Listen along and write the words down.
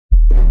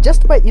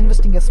just by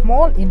investing a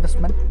small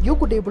investment, you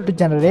could able to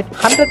generate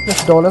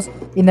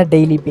 $100+ in a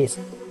daily base.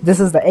 This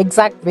is the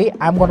exact way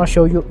I'm gonna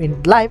show you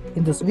in live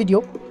in this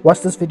video.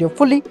 Watch this video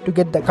fully to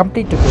get the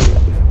complete tutorial.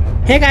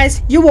 Hey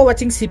guys, you are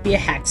watching CPA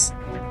Hacks.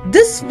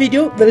 This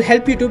video will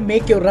help you to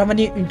make your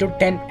revenue into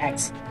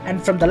 10x.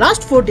 And from the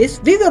last 4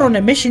 days, we were on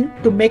a mission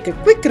to make a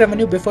quick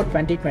revenue before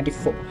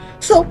 2024.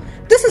 So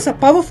this is a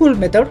powerful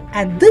method,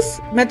 and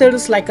this method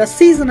is like a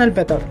seasonal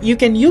method. You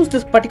can use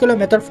this particular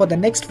method for the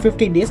next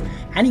 15 days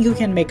and you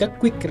can make a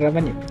quick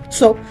revenue.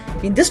 So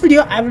in this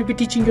video, I will be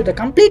teaching you the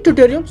complete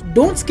tutorials.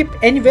 Don't skip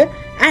anywhere.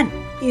 And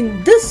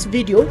in this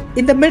video,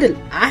 in the middle,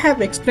 I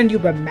have explained you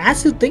a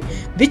massive thing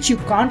which you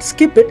can't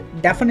skip it.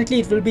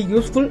 Definitely it will be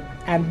useful,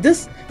 and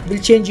this will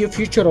change your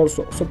future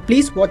also. So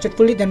please watch it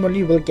fully, then only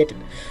you will get it.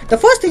 The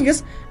first thing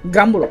is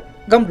Gumroad.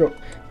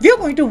 We are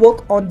going to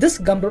work on this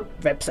Gumroad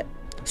website.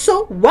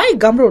 So why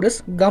Gumroad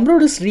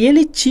is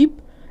really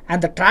cheap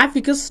and the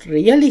traffic is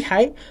really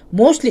high.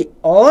 Mostly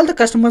all the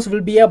customers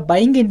will be a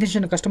buying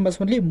intention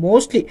customers only.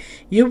 Mostly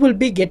you will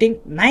be getting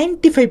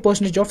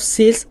 95% of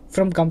sales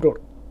from Gumroad,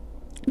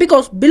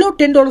 because below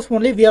 $10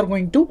 only we are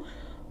going to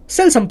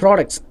sell some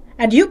products.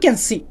 And you can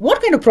see what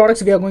kind of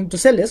products we are going to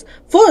sell is,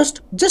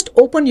 first just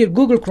open your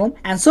Google Chrome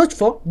and search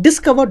for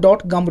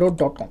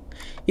discover.gumroad.com.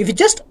 If you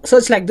just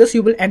search like this,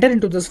 you will enter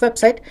into this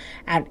website,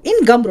 and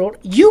in Gumroad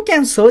you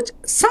can search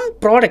some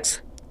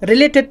products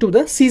related to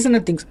the seasonal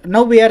things.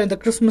 Now we are in the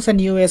Christmas and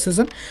New Year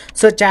season,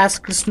 such as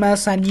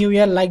Christmas and New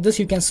Year, like this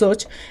you can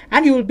search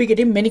and you will be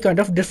getting many kind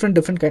of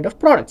different kind of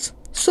products.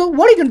 So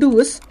what you can do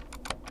is,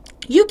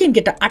 you can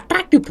get an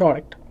attractive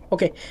product,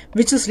 okay,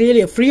 which is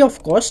really a free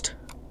of cost,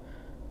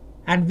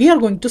 and we are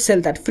going to sell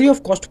that free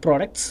of cost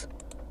products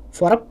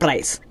for a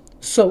price.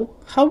 So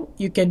how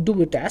you can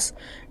do it as,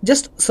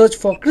 just search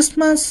for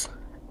Christmas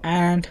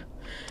and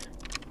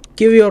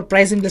give your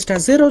pricing list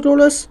as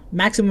 $0,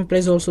 maximum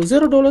price also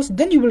 $0,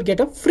 then you will get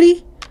a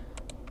free,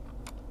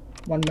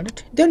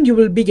 then you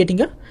will be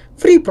getting a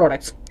free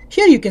products.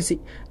 Here you can see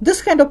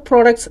this kind of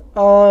products,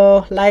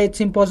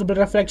 lights, impossible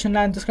reflection,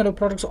 and this kind of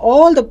products,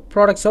 all the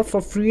products are for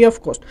free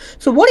of cost.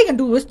 So what you can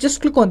do is just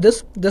click on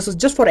this. This is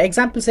just for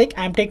example sake,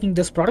 I am taking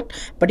this product,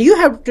 but you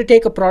have to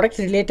take a product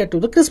related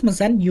to the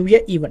Christmas and New Year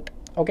event.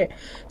 Okay,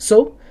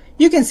 so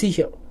you can see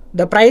here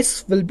the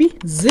price will be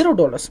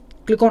 $0.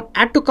 Click on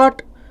add to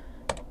cart,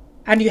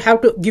 and you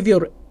have to give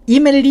your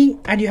email ID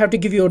and you have to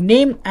give your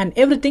name and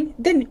everything.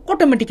 Then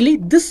automatically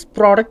this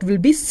product will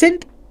be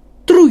sent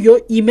through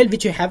your email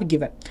which you have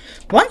given.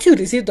 Once you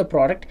receive the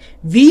product,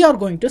 we are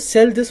going to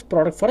sell this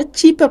product for a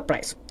cheaper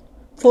price.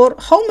 For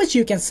how much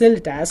you can sell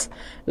it as,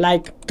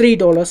 like $3,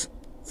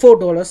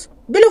 $4,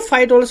 below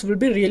 $5 will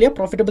be really a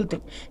profitable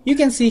thing. You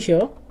can see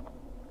here,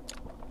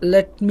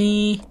 let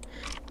me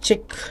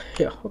check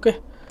here, okay,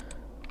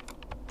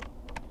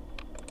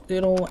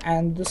 0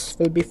 and this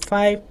will be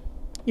 5.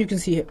 You can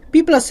see here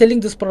people are selling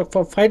this product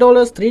for $5,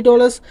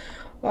 $3,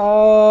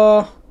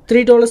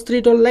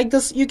 $3, like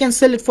this. You can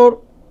sell it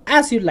for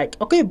as you like,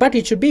 okay, but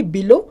it should be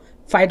below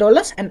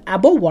 $5 and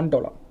above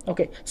 $1.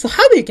 Okay, so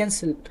how you can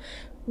sell it?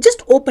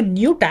 Just open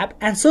new tab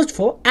and search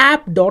for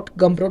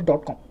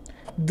app.gumroad.com.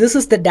 This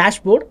is the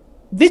dashboard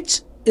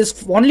which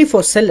is only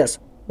for sellers.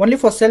 Only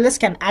for sellers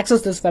can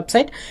access this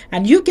website,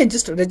 and you can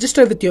just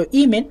register with your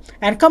email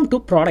and come to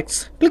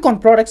products. Click on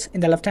products in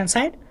the left hand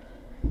side,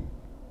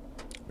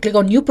 click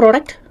on new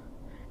product,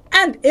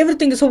 and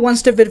everything is a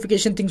one-step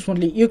verification things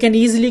only. You can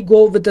easily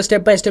go with the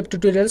step-by-step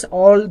tutorials.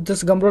 All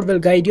this Gumroad will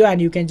guide you,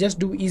 and you can just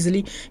do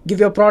easily. Give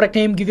your product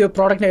name, give your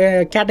product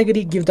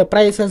category, give the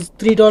price as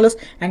 $3,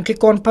 and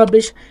click on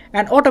publish,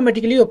 and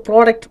automatically your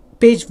product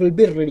page will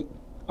be ready.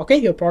 Okay,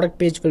 your product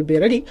page will be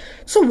ready.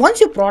 So once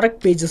your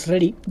product page is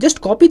ready, just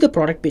copy the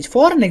product page.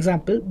 For an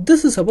example,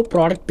 this is our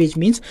product page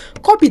means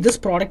copy this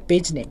product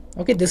page name.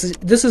 Okay, this is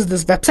this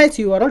website's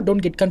URL. Don't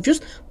get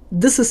confused.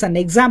 This is an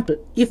example.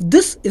 If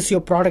this is your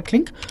product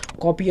link,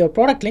 copy your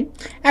product link,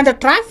 and the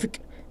traffic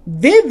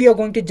where we are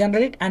going to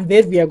generate and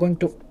where we are going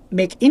to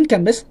make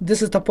income is,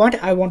 this is the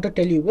point I want to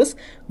tell you, is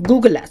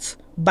Google Ads.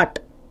 But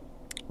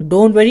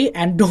don't worry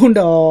and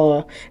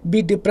don't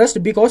be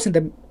depressed, because in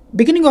the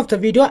beginning of the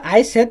video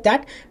I said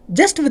that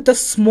just with a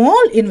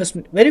small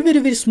investment,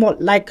 very small,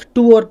 like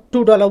 $2 or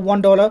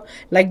 $1,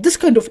 like this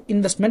kind of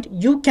investment,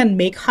 you can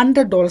make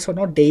 $100 on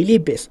a daily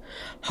basis.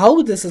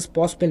 How this is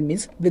possible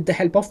means with the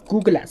help of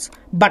Google Ads.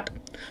 But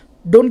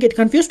don't get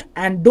confused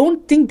and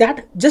don't think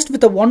that just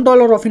with a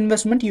 $1 of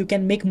investment you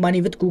can make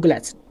money with Google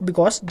Ads,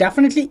 because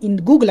definitely in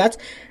Google Ads,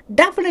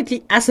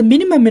 definitely as a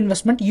minimum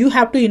investment you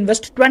have to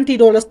invest $20,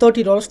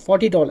 $30,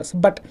 $40.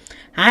 But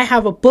I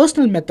have a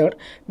personal method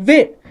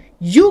where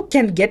you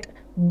can get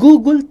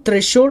Google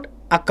threshold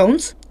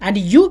accounts, and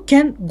you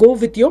can go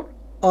with your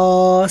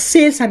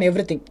sales and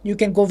everything. You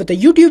can go with the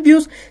YouTube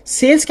views,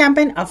 sales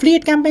campaign,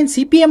 affiliate campaign,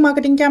 CPA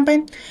marketing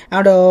campaign,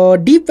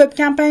 and deep web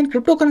campaign,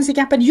 cryptocurrency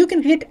campaign. You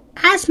can create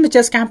as much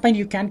as campaign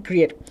you can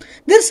create.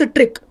 There's a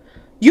trick.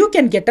 You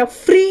can get a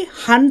free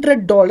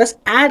 $100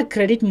 ad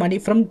credit money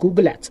from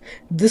Google Ads.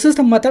 This is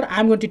the method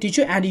I'm going to teach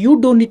you, and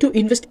you don't need to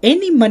invest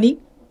any money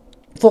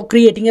for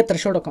creating a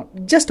threshold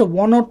account. Just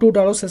 $1 or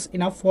 $2 is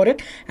enough for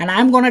it, and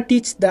I'm gonna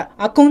teach the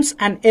accounts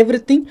and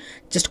everything.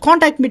 Just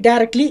contact me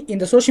directly in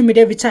the social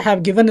media which I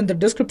have given in the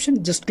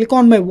description. Just click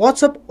on my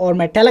WhatsApp or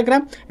my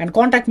Telegram and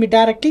contact me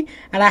directly,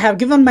 and I have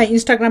given my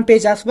Instagram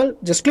page as well.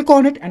 Just click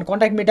on it and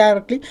contact me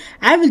directly.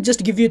 I will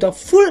just give you the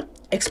full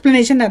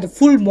explanation and the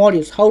full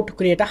modules how to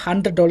create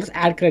 $100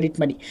 ad credit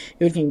money.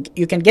 You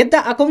can get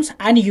the accounts,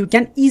 and you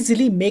can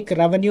easily make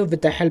revenue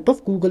with the help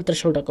of Google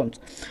threshold accounts.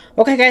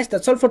 Okay guys,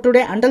 that's all for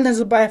today. Until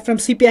then, bye from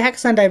CPA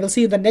Hacks, and I will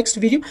see you in the next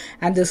video.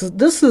 And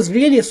this is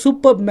really a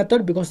superb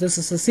method, because this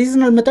is a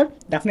seasonal method.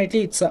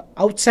 Definitely it's an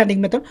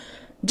outstanding method.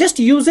 Just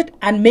use it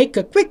and make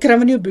a quick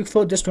revenue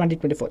before this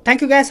 2024.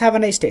 Thank you guys, have a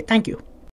nice day. Thank you.